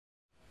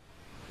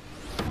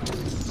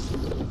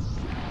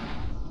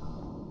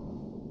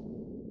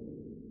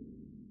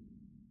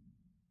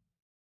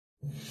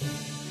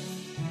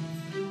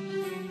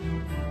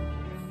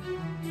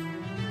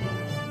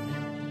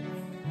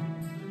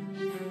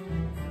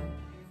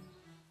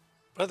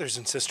Brothers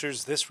and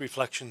sisters, this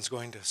reflection is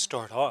going to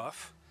start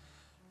off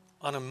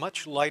on a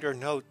much lighter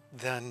note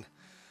than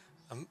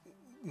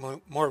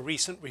more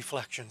recent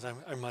reflections,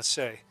 I must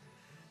say,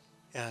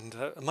 and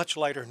a much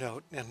lighter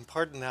note, and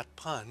pardon that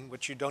pun,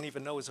 which you don't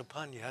even know is a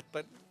pun yet,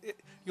 but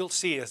you'll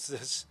see as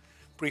this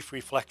brief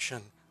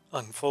reflection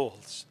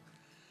unfolds.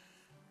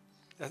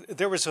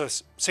 There was a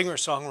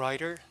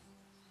singer-songwriter,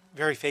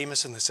 very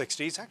famous in the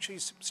 60s, actually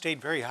stayed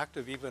very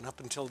active even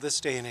up until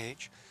this day and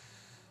age.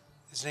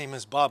 His name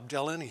is Bob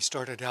Dylan. He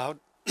started out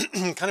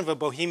kind of a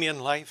bohemian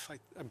life,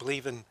 I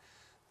believe in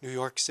New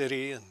York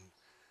City and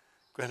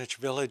Greenwich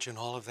Village and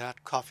all of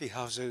that, coffee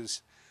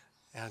houses,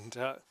 and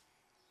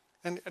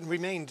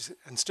remained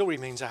and still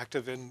remains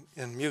active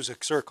in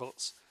music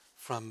circles,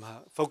 from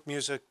folk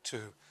music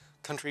to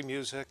country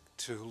music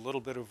to a little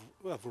bit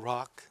of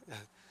rock,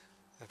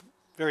 a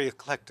very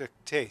eclectic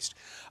taste.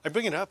 I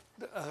bring it up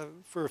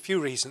for a few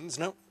reasons.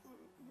 Now,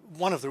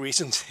 one of the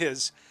reasons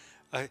is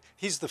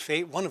he's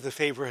one of the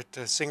favorite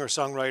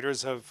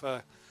singer-songwriters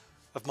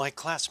of my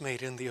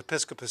classmate in the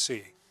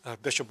episcopacy,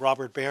 Bishop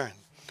Robert Barron.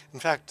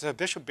 In fact,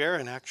 Bishop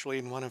Barron actually,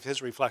 in one of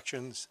his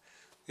reflections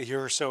a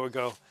year or so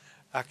ago,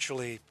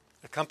 actually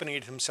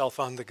accompanied himself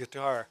on the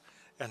guitar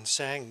and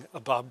sang a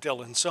Bob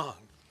Dylan song.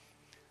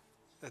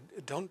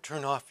 Don't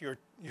turn off your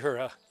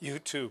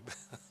YouTube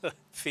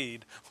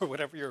feed or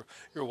whatever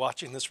you're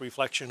watching this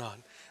reflection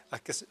on,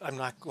 because I'm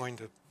not going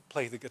to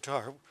play the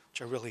guitar,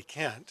 which I really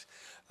can't,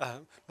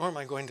 nor am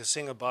I going to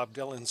sing a Bob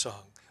Dylan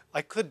song.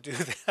 I could do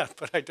that,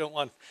 but I don't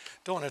want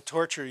to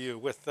torture you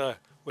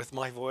with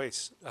my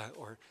voice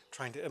or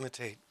trying to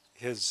imitate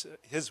his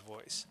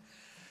voice.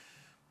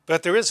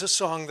 But there is a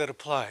song that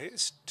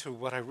applies to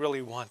what I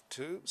really want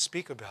to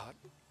speak about,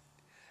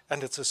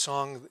 and it's a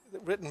song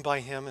written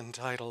by him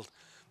entitled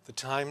 "The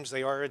Times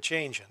They Are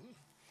a-Changin'."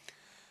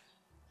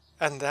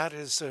 And that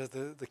is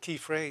the key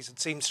phrase.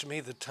 It seems to me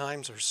the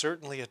times are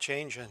certainly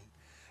a-changin',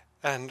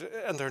 and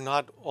they're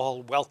not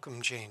all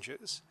welcome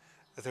changes.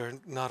 They're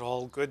not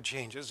all good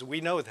changes. We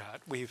know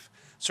that. We've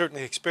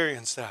certainly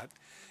experienced that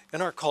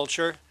in our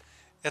culture,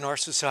 in our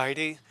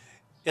society,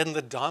 in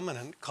the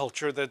dominant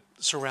culture that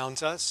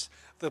surrounds us,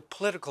 the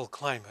political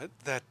climate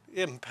that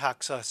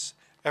impacts us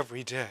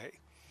every day.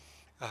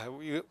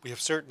 We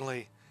have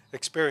certainly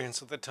experienced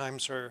that the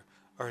times are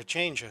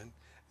a-changin',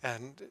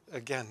 and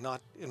again,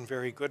 not in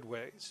very good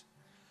ways.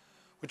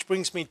 Which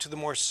brings me to the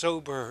more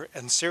sober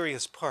and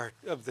serious part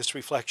of this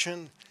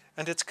reflection,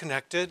 and it's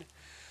connected: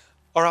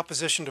 our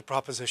opposition to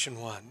Proposition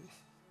 1.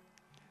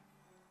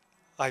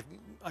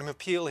 I'm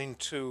appealing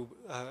to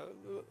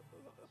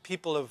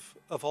people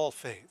of all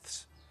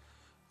faiths.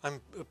 I'm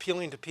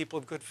appealing to people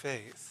of good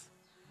faith.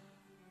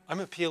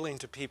 I'm appealing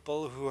to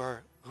people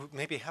who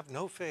maybe have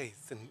no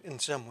faith in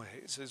some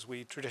ways, as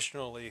we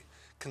traditionally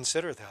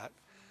consider that,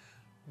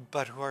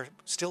 but who are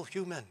still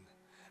human,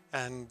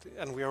 and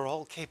we are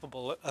all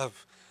capable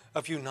of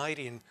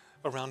uniting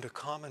around a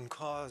common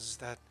cause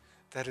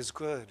that is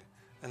good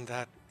and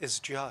that is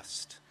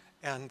just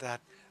and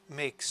that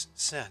makes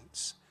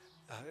sense.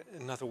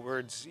 In other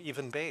words,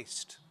 even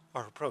based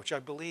our approach, I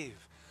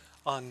believe,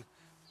 on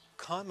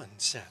common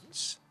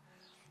sense,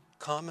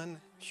 common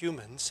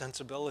human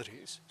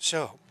sensibilities.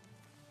 So,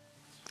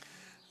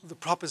 the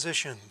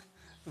proposition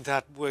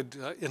that would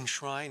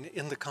enshrine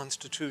in the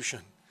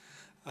Constitution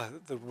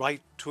the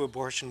right to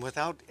abortion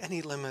without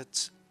any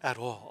limits at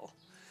all,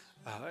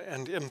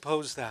 and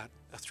impose that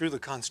through the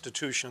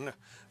Constitution,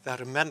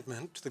 that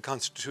amendment to the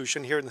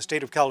Constitution here in the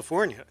state of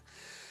California,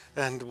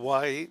 and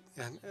why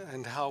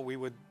and how we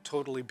would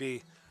totally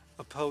be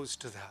opposed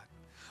to that.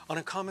 On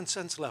a common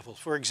sense level,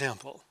 for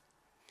example,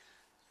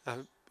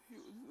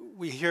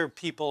 we hear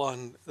people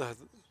on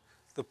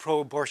the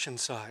pro-abortion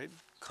side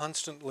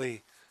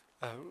constantly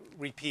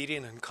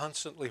repeating and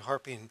constantly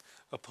harping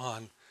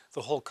upon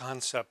the whole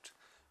concept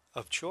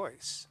of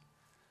choice.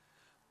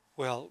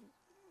 Well,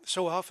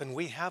 so often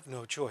we have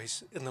no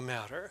choice in the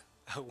matter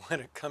when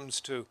it comes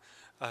to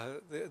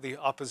the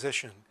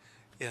opposition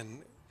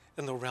in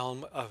the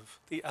realm of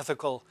the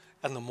ethical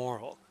and the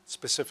moral,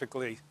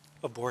 specifically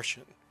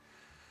abortion.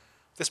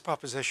 This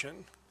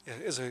proposition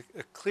is a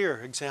clear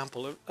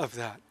example of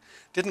that.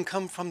 Didn't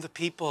come from the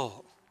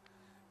people.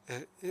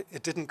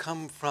 It didn't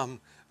come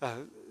from,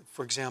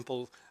 for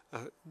example,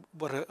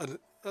 what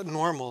a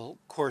normal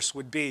course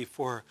would be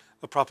for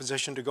a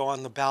proposition to go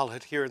on the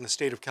ballot here in the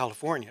state of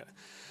California,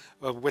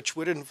 which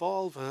would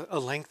involve a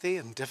lengthy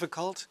and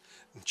difficult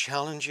and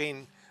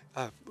challenging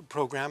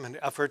program and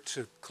effort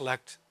to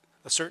collect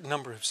a certain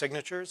number of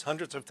signatures,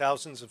 hundreds of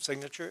thousands of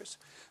signatures,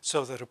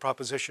 so that a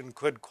proposition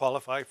could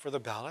qualify for the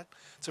ballot.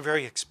 It's a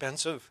very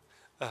expensive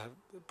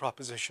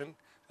proposition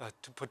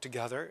to put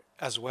together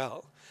as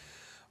well.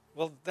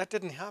 Well, that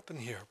didn't happen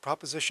here.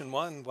 Proposition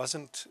 1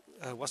 wasn't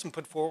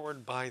put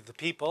forward by the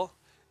people.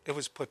 It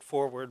was put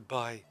forward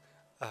by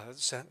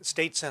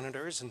state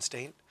senators and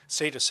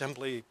state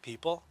assembly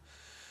people,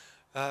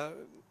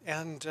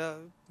 and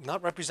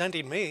not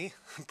representing me,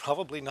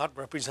 probably not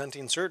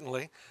representing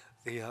certainly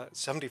the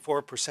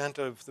 74%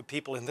 of the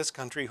people in this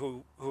country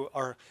who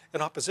are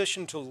in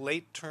opposition to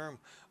late-term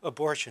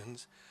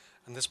abortions,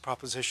 and this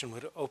proposition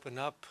would open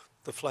up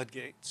the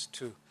floodgates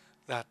to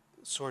that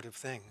sort of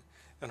thing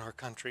in our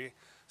country.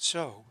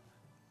 So,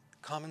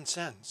 common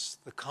sense,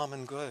 the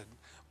common good,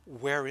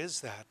 where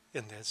is that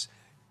in this?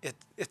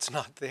 It's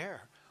not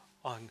there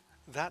on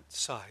that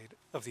side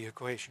of the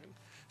equation.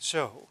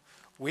 So,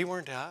 we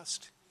weren't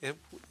asked. It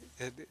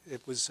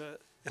was,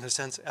 in a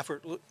sense,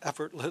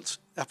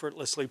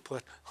 effortlessly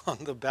put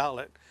on the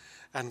ballot,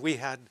 and we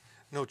had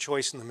no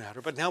choice in the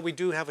matter. But now we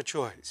do have a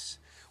choice.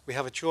 We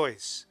have a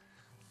choice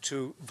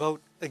to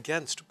vote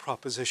against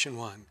Proposition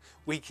 1.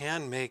 We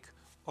can make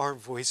our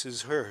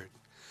voices heard.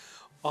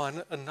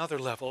 On another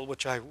level,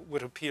 which I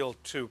would appeal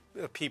to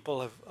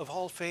people of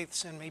all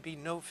faiths and maybe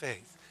no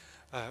faith,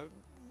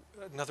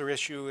 another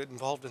issue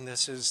involved in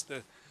this is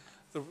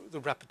the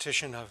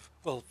repetition of,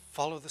 well,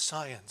 follow the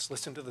science,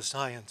 listen to the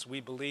science, we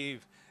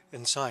believe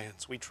in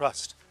science, we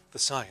trust the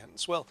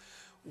science. Well,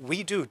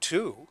 we do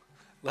too.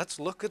 Let's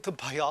look at the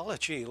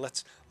biology.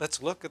 Let's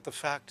look at the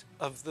fact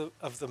of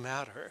the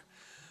matter.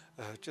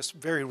 Just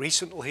very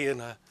recently in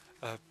a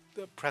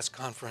press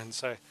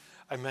conference,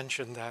 I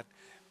mentioned that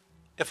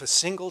if a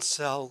single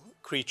cell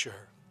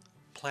creature,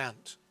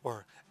 plant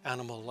or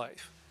animal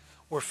life,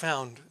 were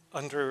found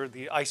under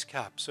the ice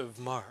caps of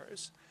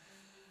Mars,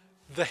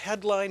 the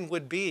headline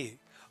would be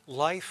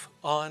 "Life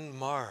on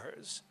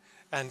Mars."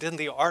 And in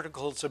the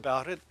articles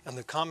about it and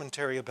the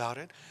commentary about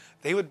it,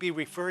 they would be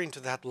referring to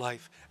that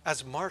life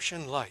as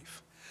Martian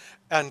life.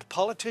 And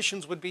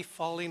politicians would be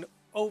falling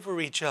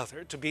over each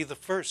other to be the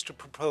first to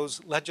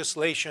propose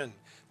legislation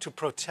to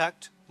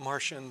protect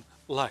Martian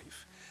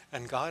life.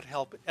 And God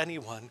help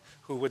anyone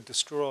who would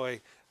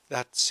destroy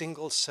that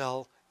single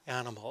cell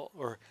animal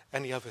or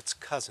any of its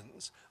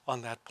cousins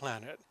on that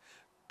planet,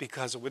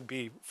 because it would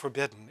be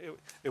forbidden.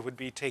 It would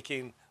be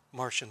taking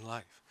Martian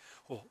life.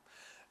 Well,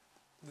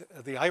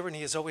 the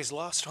irony is always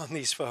lost on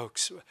these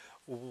folks.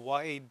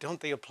 Why don't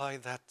they apply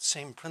that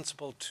same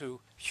principle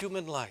to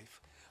human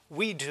life?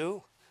 We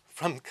do,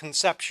 from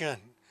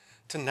conception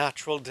to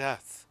natural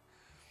death.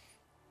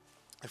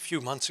 A few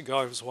months ago,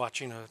 I was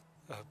watching a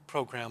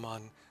program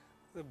on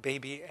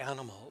baby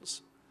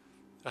animals,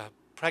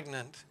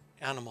 pregnant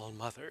animal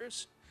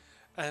mothers,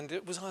 and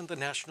it was on the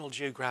National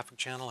Geographic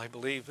Channel, I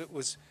believe. It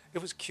was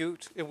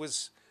cute. It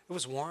was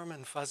warm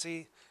and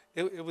fuzzy.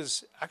 It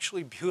was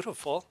actually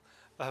beautiful.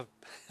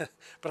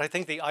 But I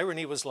think the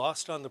irony was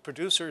lost on the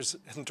producers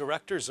and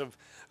directors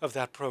of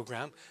that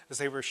program, as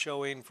they were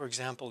showing, for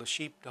example, a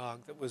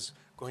sheepdog that was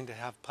going to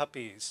have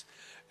puppies,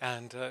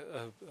 and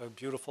a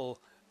beautiful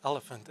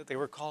elephant that they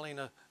were calling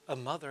a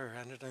mother,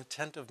 and an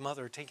attentive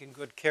mother taking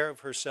good care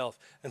of herself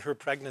and her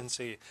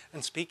pregnancy.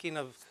 And speaking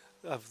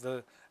of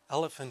the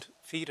elephant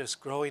fetus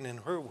growing in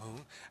her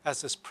womb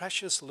as this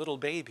precious little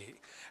baby,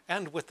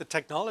 and with the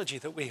technology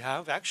that we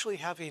have, actually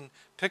having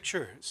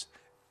pictures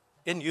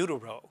in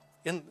utero,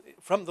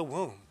 from the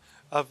womb,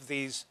 of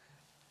these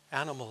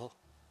animal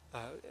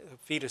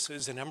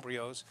fetuses and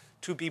embryos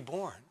to be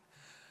born.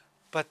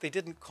 But they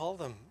didn't call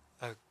them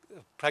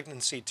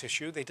pregnancy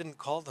tissue. They didn't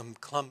call them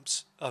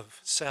clumps of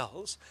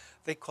cells.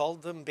 They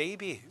called them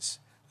babies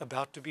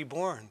about to be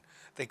born.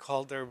 They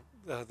called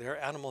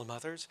their animal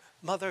mothers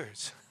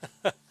mothers.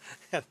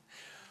 And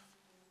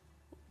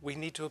we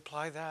need to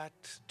apply that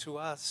to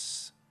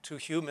us, to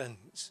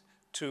humans,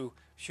 to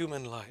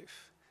human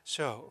life.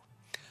 So,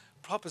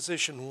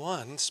 Proposition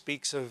 1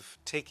 speaks of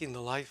taking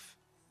the life,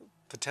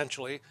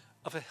 potentially,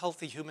 of a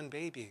healthy human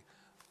baby,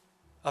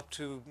 up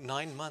to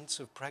 9 months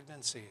of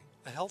pregnancy.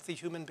 A healthy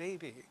human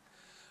baby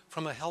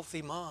from a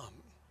healthy mom,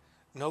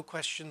 no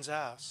questions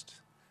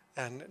asked,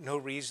 and no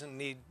reason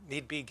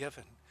need be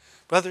given.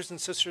 Brothers and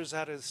sisters,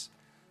 that is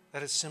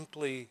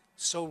simply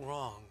so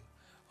wrong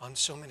on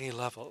so many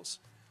levels.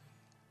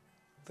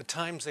 The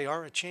times, they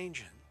are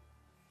a-Changin.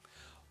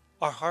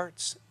 Our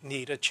hearts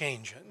need a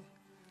changin'.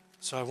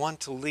 So I want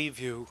to leave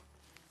you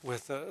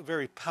with a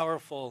very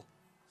powerful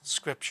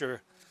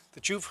scripture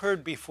that you've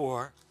heard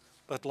before,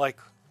 but like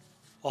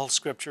all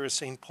scripture, as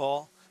St.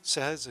 Paul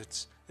says,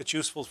 it's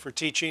useful for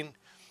teaching,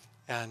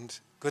 and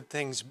good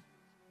things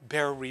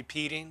bear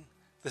repeating.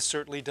 This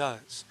certainly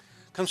does.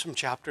 It comes from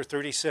chapter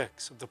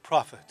 36 of the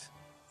prophet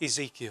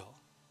Ezekiel.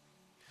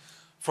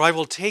 For I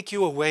will take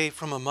you away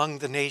from among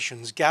the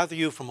nations, gather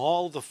you from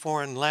all the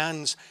foreign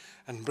lands,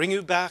 and bring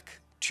you back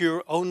to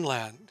your own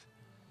land.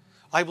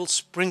 I will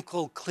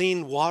sprinkle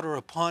clean water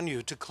upon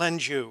you to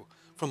cleanse you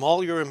from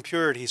all your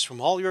impurities, from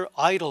all your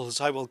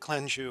idols I will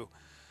cleanse you.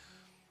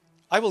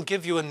 I will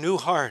give you a new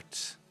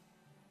heart,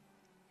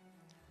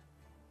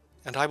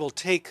 and I will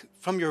take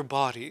from your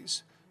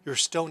bodies your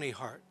stony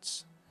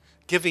hearts,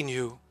 giving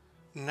you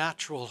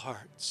natural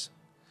hearts.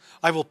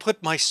 I will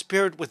put my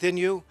spirit within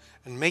you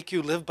and make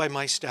you live by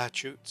my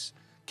statutes,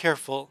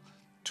 careful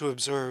to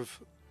observe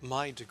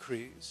my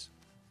decrees.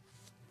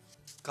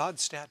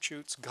 God's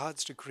statutes,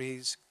 God's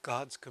decrees,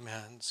 God's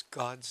commands,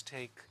 God's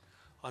take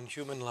on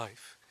human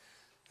life.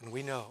 And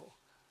we know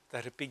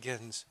that it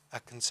begins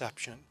at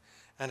conception.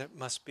 and it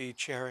must be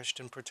cherished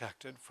and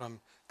protected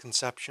from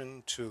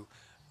conception to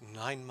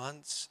 9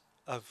 months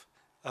of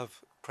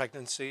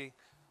pregnancy,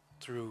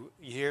 through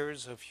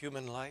years of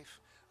human life,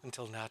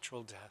 until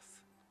natural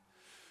death.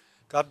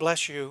 God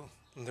bless you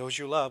and those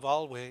you love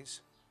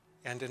always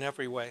and in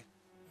every way.